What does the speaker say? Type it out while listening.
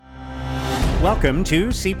Welcome to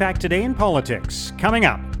CPAC Today in Politics. Coming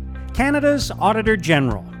up, Canada's Auditor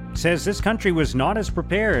General says this country was not as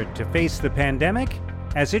prepared to face the pandemic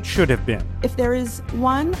as it should have been. If there is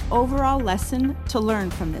one overall lesson to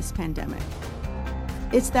learn from this pandemic,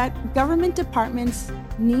 it's that government departments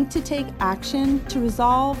need to take action to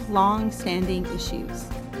resolve long-standing issues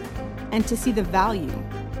and to see the value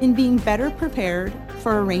in being better prepared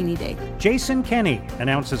for a rainy day. Jason Kenney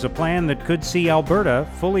announces a plan that could see Alberta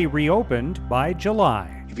fully reopened by July.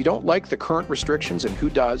 If you don't like the current restrictions, and who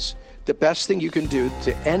does, the best thing you can do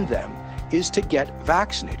to end them is to get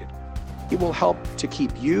vaccinated. It will help to keep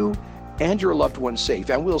you and your loved ones safe,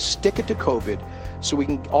 and we'll stick it to COVID so we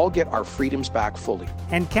can all get our freedoms back fully.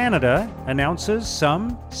 And Canada announces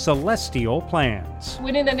some celestial plans.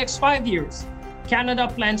 Within the next 5 years, Canada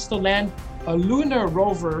plans to land a lunar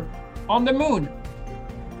rover on the moon.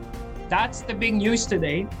 That's the big news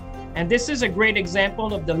today, and this is a great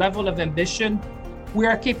example of the level of ambition we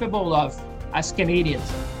are capable of as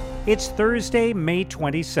Canadians. It's Thursday, May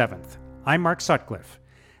 27th. I'm Mark Sutcliffe.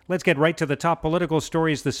 Let's get right to the top political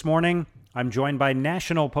stories this morning. I'm joined by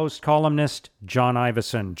National Post columnist John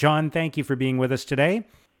Ivison. John, thank you for being with us today.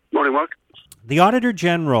 Morning, Mark. The Auditor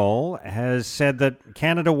General has said that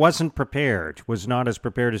Canada wasn't prepared, was not as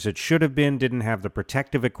prepared as it should have been, didn't have the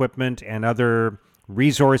protective equipment and other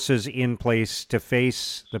resources in place to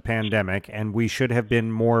face the pandemic, and we should have been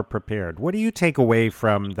more prepared. What do you take away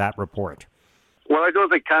from that report? Well, I don't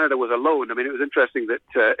think Canada was alone. I mean, it was interesting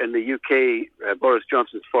that in the UK, Boris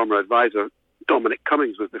Johnson's former advisor, Dominic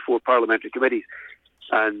Cummings, was before parliamentary committees,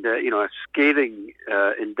 and a scathing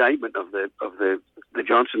indictment of the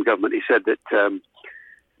Johnson government. He said that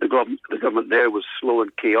the government there was slow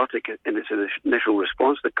and chaotic in its initial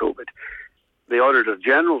response to COVID. The Auditor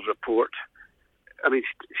General's report, I mean,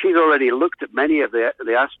 she's already looked at many of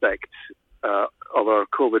the aspects of our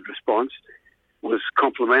COVID response, was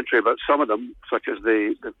complimentary about some of them, such as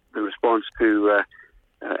the response to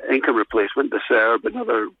income replacement, the CERB,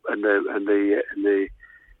 and the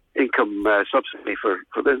income subsidy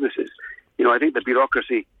for businesses. I think the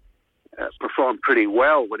bureaucracy performed pretty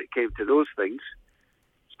well when it came to those things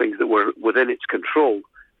that were within its control.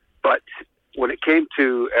 But when it came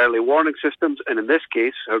to early warning systems, and in this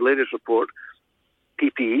case, her latest report,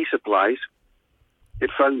 PPE supplies, it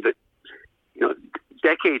found that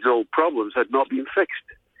decades-old problems had not been fixed.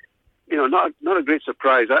 Not a great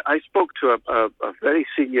surprise. I spoke to a very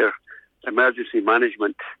senior emergency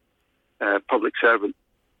management public servant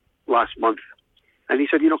last month, and he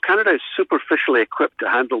said, Canada is superficially equipped to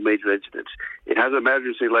handle major incidents. It has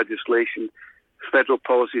emergency legislation, federal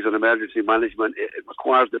policies on emergency management. It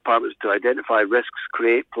requires departments to identify risks,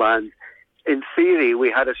 create plans. In theory, we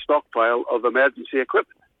had a stockpile of emergency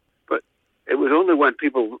equipment. But it was only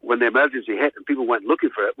when the emergency hit and people went looking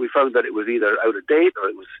for it, we found that it was either out of date or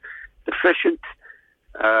it was deficient,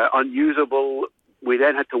 unusable. We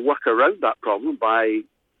then had to work around that problem by,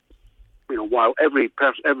 while every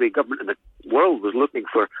government in the world was looking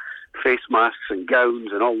for face masks and gowns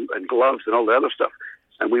and gloves and all the other stuff,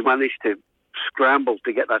 and we managed to scramble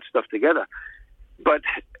to get that stuff together. But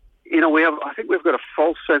I think we've got a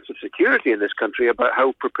false sense of security in this country about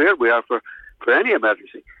how prepared we are for any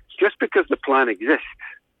emergency. Just because the plan exists,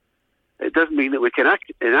 it doesn't mean that we can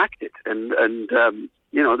enact it. And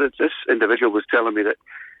this individual was telling me that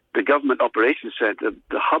the Government Operations Centre,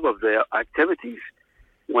 the hub of their activities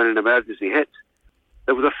when an emergency hits,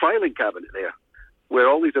 there was a filing cabinet there where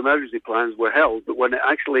all these emergency plans were held, but when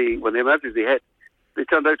the emergency hit, they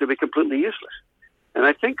turned out to be completely useless. And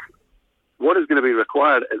I think what is going to be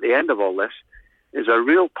required at the end of all this is a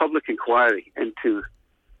real public inquiry into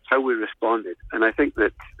how we responded. And I think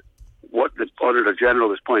that what the Auditor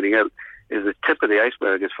General is pointing out is the tip of the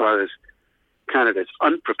iceberg as far as Canada's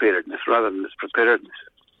unpreparedness rather than its preparedness.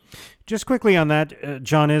 Just quickly on that,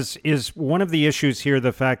 John, is one of the issues here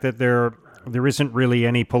the fact that there isn't really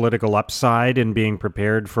any political upside in being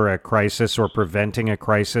prepared for a crisis or preventing a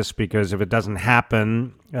crisis, because if it doesn't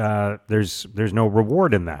happen, there's no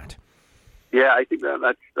reward in that. Yeah, I think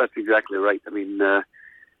that's exactly right. I mean,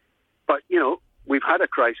 but we've had a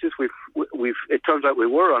crisis. We've it turns out we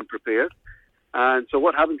were unprepared, and so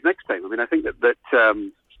what happens next time? I mean, I think that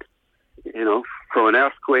from an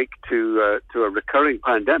earthquake to a recurring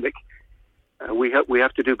pandemic, we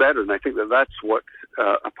have to do better, and I think that's what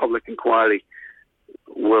a public inquiry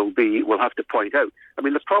will have to point out. I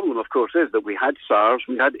mean, the problem, of course, is that we had SARS,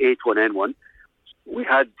 we had H1N1, we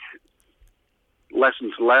had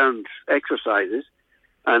lessons learned exercises,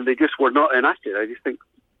 and they just were not enacted. I just think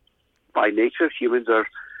by nature humans are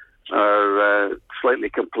slightly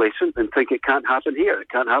complacent and think it can't happen here, it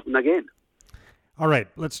can't happen again. All right,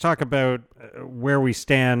 let's talk about where we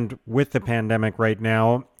stand with the pandemic right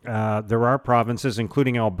now. There are provinces,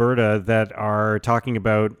 including Alberta, that are talking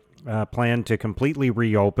about a plan to completely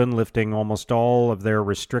reopen, lifting almost all of their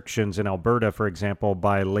restrictions in Alberta, for example,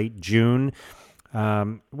 by late June.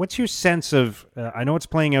 What's your sense of, I know it's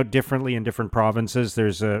playing out differently in different provinces.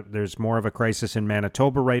 There's more of a crisis in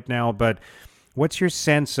Manitoba right now, but what's your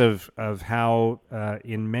sense of how,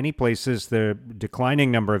 in many places, the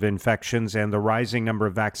declining number of infections and the rising number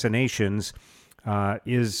of vaccinations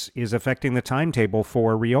is affecting the timetable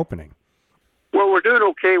for reopening? Well, we're doing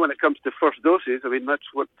okay when it comes to first doses. I mean,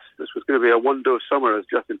 that's what this was going to be, a one-dose summer, as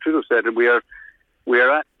Justin Trudeau said, and we're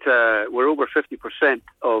over 50%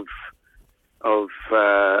 of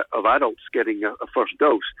adults getting a first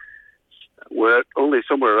dose. We're only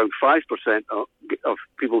somewhere around 5% of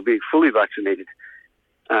people being fully vaccinated,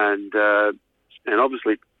 and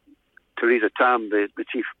obviously Theresa Tam, the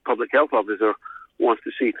Chief Public Health Officer, wants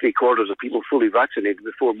to see 3/4 of people fully vaccinated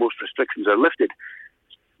before most restrictions are lifted.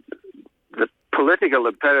 The political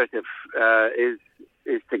imperative is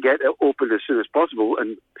to get it open as soon as possible,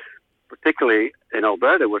 and particularly in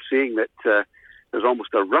Alberta, we're seeing that there's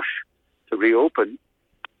almost a rush to reopen.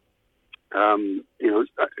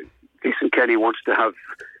 Jason Kenney wants to have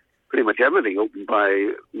pretty much everything open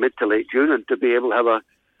by mid to late June, and to be able to have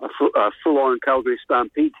a full-on Calgary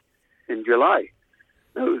Stampede in July.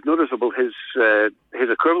 Now, it was noticeable his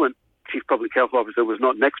equivalent Chief Public Health Officer was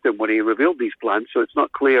not next to him when he revealed these plans, so it's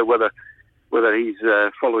not clear whether he's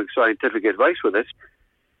following scientific advice with this.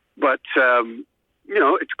 But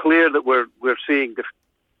it's clear that we're seeing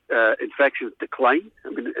infections decline. I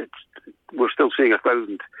mean, we're still seeing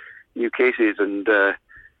 1,000 new cases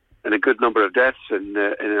and a good number of deaths in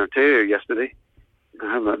Ontario yesterday. I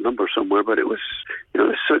have that number somewhere, but it was,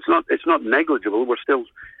 so it's not negligible. We're still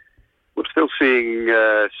seeing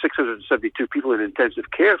 672 people in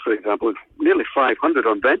intensive care, for example, and nearly 500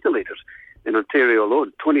 on ventilators in Ontario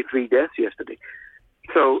alone. 23 deaths yesterday.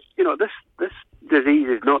 So this disease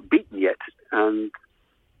is not beaten yet, and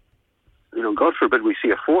God forbid we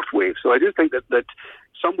see a fourth wave. So I do think that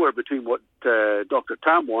somewhere between what Dr.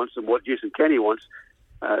 Tam wants and what Jason Kenney wants,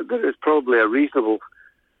 there is probably a reasonable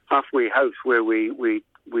halfway house where we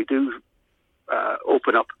do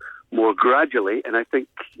open up more gradually. And I think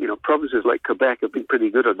provinces like Quebec have been pretty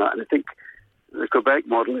good on that. And I think the Quebec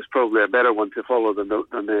model is probably a better one to follow than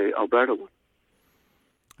the Alberta one.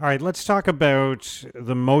 All right, let's talk about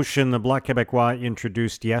the motion the Bloc Québécois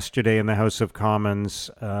introduced yesterday in the House of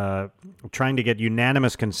Commons, trying to get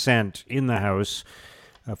unanimous consent in the House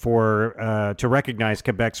to recognize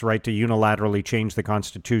Quebec's right to unilaterally change the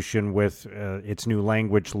Constitution with its new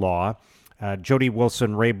language law. Jody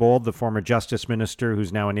Wilson-Raybould, the former Justice Minister,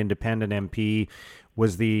 who's now an independent MP,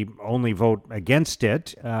 was the only vote against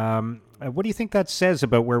it. What do you think that says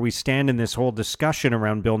about where we stand in this whole discussion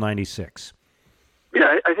around Bill 96?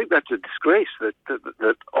 Yeah, I think that's a disgrace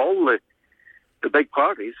that all the big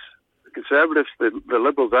parties, the Conservatives, the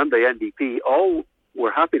Liberals and the NDP, all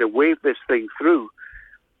were happy to wave this thing through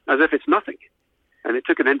as if it's nothing. And it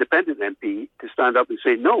took an independent MP to stand up and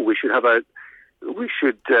say, no, we should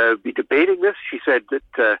be debating this. She said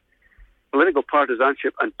that political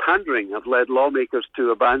partisanship and pandering have led lawmakers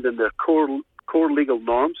to abandon their core legal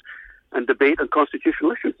norms and debate on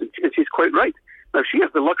constitutional issues. And she's quite right. Now, she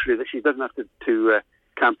has the luxury that she doesn't have to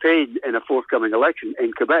campaign in a forthcoming election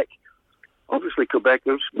in Quebec. Obviously,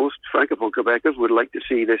 Quebecers, most Francophone Quebecers, would like to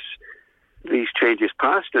see these changes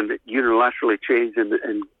passed and unilaterally changed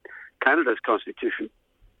in Canada's constitution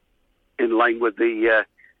in line with the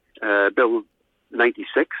Bill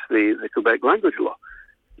 96, the Quebec language law.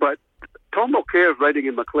 But Tom Mulcair is writing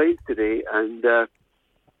in Maclean's today, and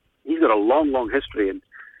he's got a long, long history in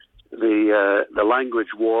the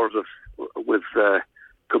language wars with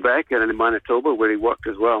Quebec and in Manitoba, where he worked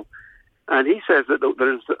as well. And he says that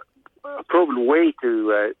there's a proven way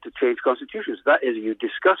to change constitutions. That is, you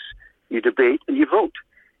discuss, you debate, and you vote.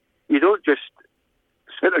 You don't just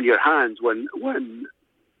sit on your hands when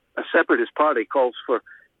a separatist party calls for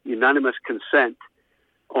unanimous consent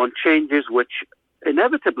on changes which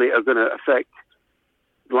inevitably are going to affect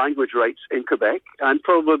language rights in Quebec and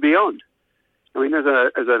probably beyond. I mean, as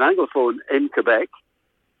an Anglophone in Quebec,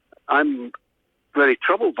 I'm very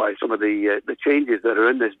troubled by some of the changes that are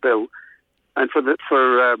in this bill, and for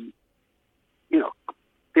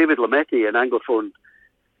David Lametti, an Anglophone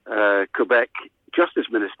Quebec Justice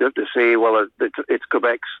Minister, to say, well, it's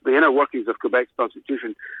Quebec's, the inner workings of Quebec's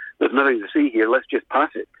constitution, there's nothing to see here, let's just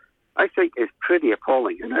pass it, I think is pretty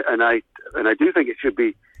appalling, and I do think it should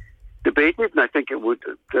be debated, and I think it would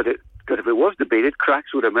that if it was debated,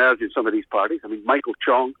 cracks would emerge in some of these parties. I mean, Michael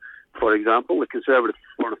Chong, for example, the Conservative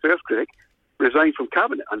Foreign Affairs critic, resigned from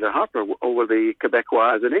cabinet under Harper over the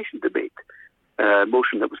Quebecois as a nation debate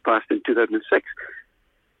motion that was passed in 2006.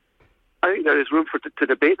 I think there is room to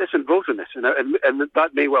debate this and vote on this, and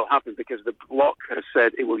that may well happen because the Bloc has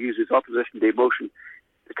said it will use its Opposition Day motion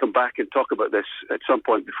to come back and talk about this at some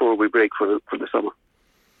point before we break for the summer.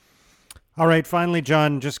 All right, finally,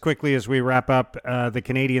 John, just quickly as we wrap up, the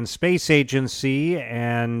Canadian Space Agency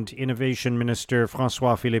and Innovation Minister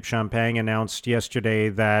François-Philippe Champagne announced yesterday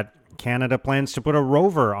that Canada plans to put a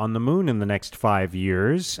rover on the moon in the next 5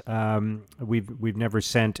 years. We've never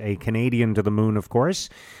sent a Canadian to the moon, of course.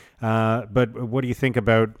 But what do you think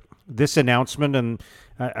about this announcement? And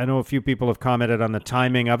I know a few people have commented on the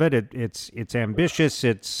timing of it. It's ambitious.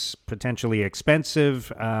 It's potentially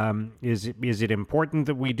expensive. Is it important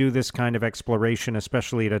that we do this kind of exploration,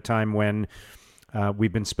 especially at a time when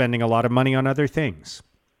we've been spending a lot of money on other things?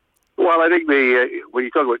 Well, I think when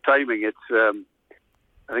you talk about timing, it's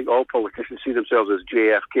I think all politicians see themselves as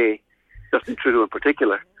JFK, Justin Trudeau in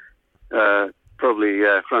particular, probably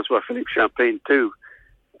François-Philippe Champagne too.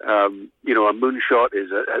 A moonshot is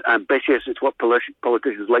ambitious. It's what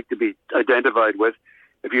politicians like to be identified with.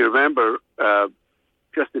 If you remember,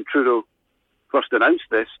 Justin Trudeau first announced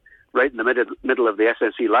this right in the middle of the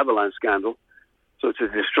SNC-Lavalin scandal. So it's a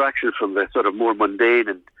distraction from the sort of more mundane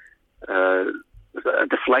and a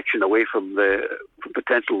deflection away from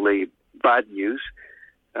potentially bad news.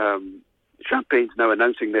 Champagne's now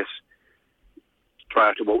announcing this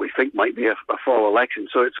prior to what we think might be a fall election.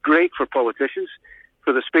 So it's great for politicians.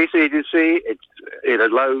 For the Space Agency, it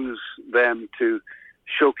allows them to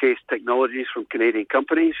showcase technologies from Canadian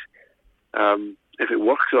companies. If it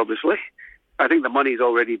works, obviously. I think the money's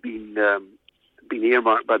already been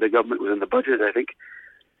earmarked by the government within the budget, I think.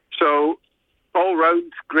 So all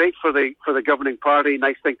round, great for the governing party,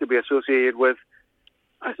 nice thing to be associated with.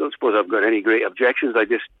 I don't suppose I've got any great objections. I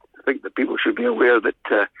just think that people should be aware that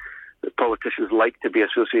politicians like to be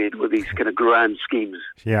associated with these kind of grand schemes.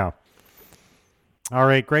 Yeah. All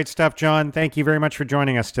right. Great stuff, John. Thank you very much for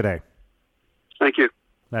joining us today. Thank you.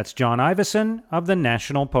 That's John Ivison of the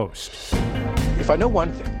National Post. If I know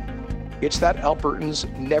one thing, it's that Albertans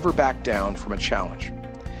never back down from a challenge.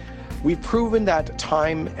 We've proven that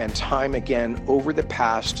time and time again over the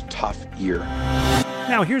past tough year.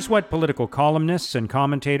 Now, here's what political columnists and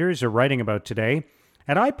commentators are writing about today.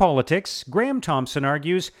 At iPolitics, Graham Thompson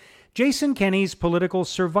argues Jason Kenney's political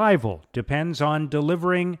survival depends on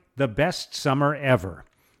delivering the best summer ever.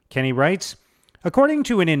 Kenney writes, according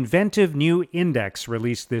to an inventive new index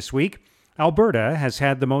released this week, Alberta has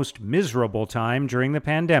had the most miserable time during the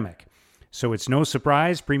pandemic. So it's no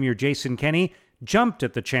surprise Premier Jason Kenney jumped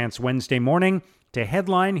at the chance Wednesday morning to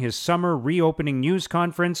headline his summer reopening news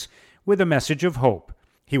conference with a message of hope.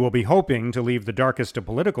 He will be hoping to leave the darkest of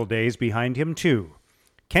political days behind him, too.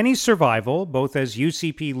 Kenney's survival, both as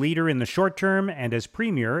UCP leader in the short term and as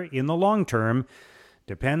premier in the long term,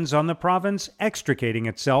 depends on the province extricating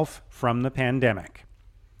itself from the pandemic.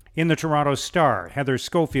 In the Toronto Star, Heather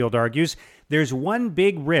Schofield argues there's one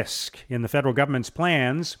big risk in the federal government's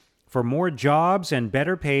plans for more jobs and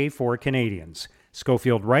better pay for Canadians.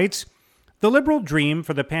 Schofield writes, the Liberal dream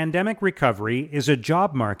for the pandemic recovery is a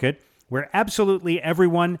job market where absolutely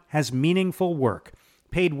everyone has meaningful work,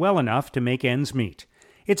 paid well enough to make ends meet.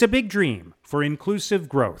 It's a big dream for inclusive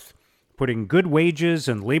growth, putting good wages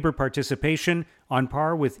and labor participation on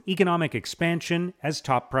par with economic expansion as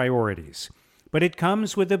top priorities. But it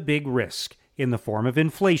comes with a big risk in the form of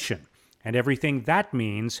inflation and everything that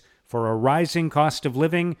means for a rising cost of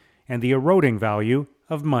living and the eroding value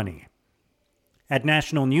of money. At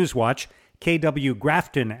National Newswatch, K.W.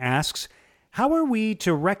 Grafton asks, how are we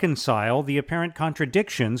to reconcile the apparent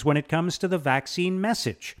contradictions when it comes to the vaccine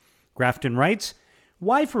message? Grafton writes,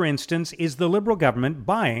 why, for instance, is the Liberal government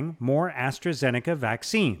buying more AstraZeneca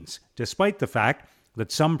vaccines, despite the fact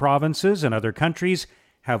that some provinces and other countries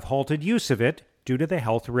have halted use of it due to the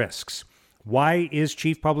health risks? Why is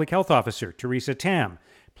Chief Public Health Officer Theresa Tam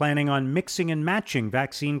planning on mixing and matching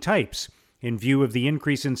vaccine types in view of the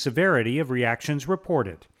increase in severity of reactions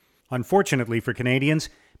reported? Unfortunately for Canadians,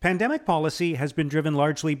 pandemic policy has been driven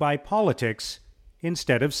largely by politics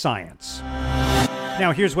instead of science.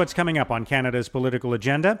 Now, here's what's coming up on Canada's political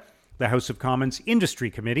agenda. The House of Commons Industry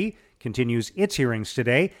Committee continues its hearings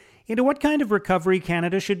today into what kind of recovery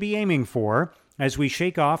Canada should be aiming for as we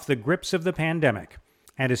shake off the grips of the pandemic.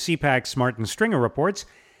 And as CPAC's Martin Stringer reports,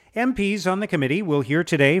 MPs on the committee will hear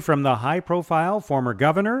today from the high-profile former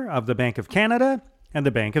governor of the Bank of Canada and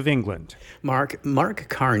the Bank of England. Mark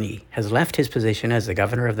Carney has left his position as the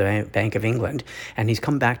governor of the Bank of England, and he's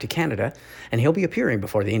come back to Canada, and he'll be appearing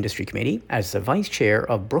before the Industry Committee as the vice chair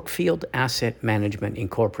of Brookfield Asset Management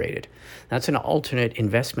Incorporated. That's an alternate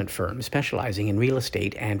investment firm specializing in real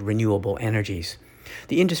estate and renewable energies.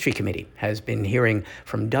 The Industry Committee has been hearing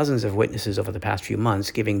from dozens of witnesses over the past few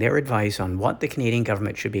months, giving their advice on what the Canadian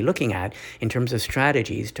government should be looking at in terms of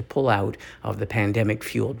strategies to pull out of the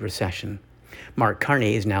pandemic-fueled recession. Mark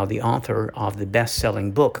Carney is now the author of the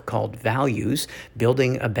best-selling book called Values,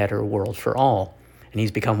 Building a Better World for All. And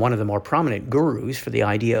he's become one of the more prominent gurus for the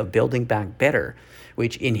idea of building back better,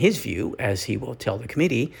 which in his view, as he will tell the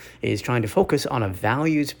committee, is trying to focus on a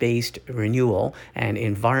values-based renewal and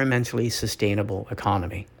environmentally sustainable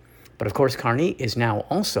economy. But of course, Carney is now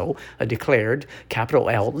also a declared capital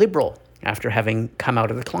L Liberal, after having come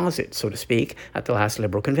out of the closet, so to speak, at the last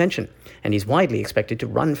Liberal convention. And he's widely expected to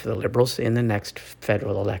run for the Liberals in the next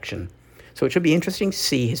federal election. So it should be interesting to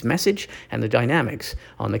see his message and the dynamics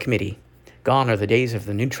on the committee. Gone are the days of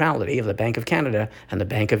the neutrality of the Bank of Canada and the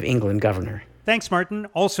Bank of England governor. Thanks, Martin.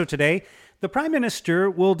 Also today, the Prime Minister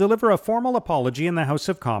will deliver a formal apology in the House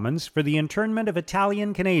of Commons for the internment of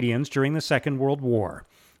Italian Canadians during the Second World War.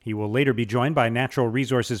 He will later be joined by Natural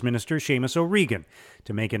Resources Minister Seamus O'Regan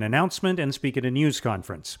to make an announcement and speak at a news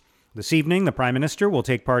conference. This evening, the Prime Minister will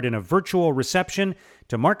take part in a virtual reception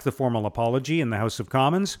to mark the formal apology in the House of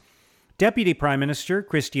Commons. Deputy Prime Minister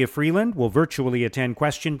Chrystia Freeland will virtually attend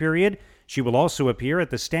question period. She will also appear at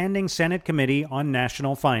the Standing Senate Committee on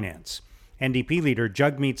National Finance. NDP leader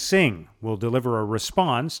Jagmeet Singh will deliver a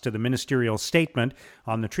response to the ministerial statement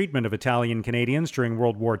on the treatment of Italian Canadians during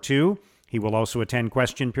World War II. He will also attend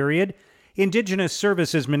question period. Indigenous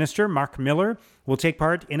Services Minister Mark Miller will take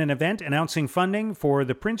part in an event announcing funding for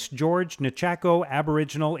the Prince George Nechako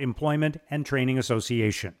Aboriginal Employment and Training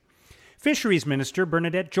Association. Fisheries Minister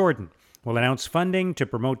Bernadette Jordan will announce funding to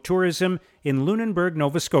promote tourism in Lunenburg,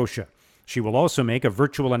 Nova Scotia. She will also make a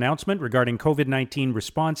virtual announcement regarding COVID-19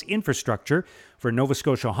 response infrastructure for Nova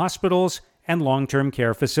Scotia hospitals and long-term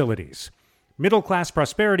care facilities. Middle-class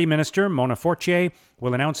Prosperity Minister Mona Fortier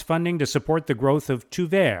will announce funding to support the growth of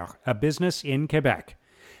Tuvert, a business in Quebec.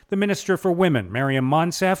 The Minister for Women, Mariam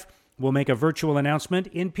Monsef, will make a virtual announcement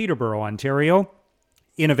in Peterborough, Ontario.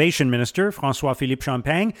 Innovation Minister François-Philippe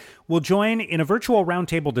Champagne will join in a virtual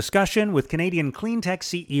roundtable discussion with Canadian cleantech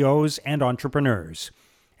CEOs and entrepreneurs.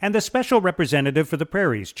 And the Special Representative for the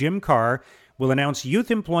Prairies, Jim Carr, will announce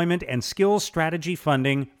youth employment and skills strategy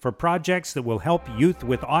funding for projects that will help youth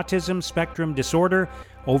with autism spectrum disorder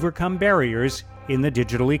overcome barriers in the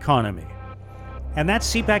digital economy. And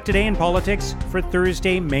that's CPAC Today in Politics for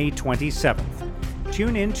Thursday, May 27th.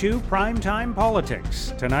 Tune into Primetime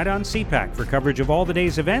Politics tonight on CPAC for coverage of all the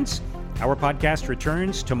day's events. Our podcast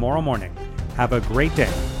returns tomorrow morning. Have a great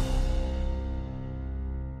day.